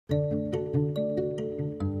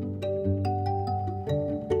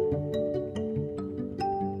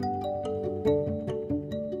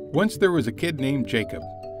Once there was a kid named Jacob.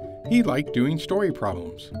 He liked doing story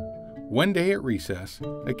problems. One day at recess,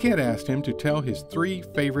 a kid asked him to tell his 3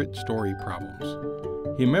 favorite story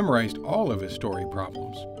problems. He memorized all of his story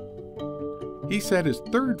problems. He said his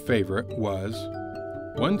 3rd favorite was,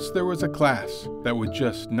 once there was a class that would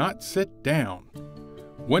just not sit down.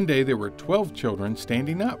 One day there were 12 children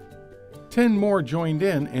standing up. 10 more joined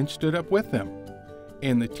in and stood up with them.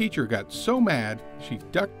 And the teacher got so mad she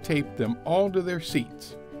duct taped them all to their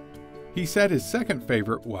seats. He said his 2nd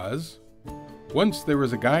favorite was, once there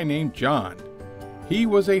was a guy named John. He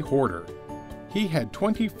was a hoarder. He had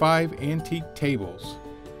 25 antique tables.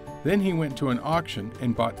 Then he went to an auction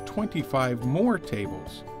and bought 25 more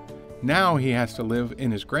tables. Now he has to live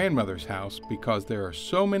in his grandmother's house because there are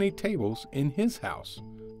so many tables in his house.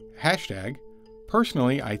 Hashtag,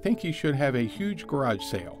 personally, I think he should have a huge garage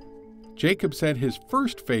sale. Jacob said his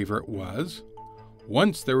 1st favorite was,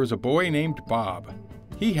 once there was a boy named Bob.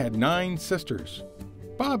 He had 9 sisters.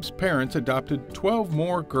 Bob's parents adopted 12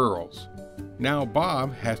 more girls. Now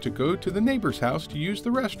Bob has to go to the neighbor's house to use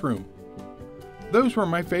the restroom. Those were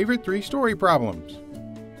my favorite 3 story problems.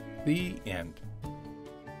 The end.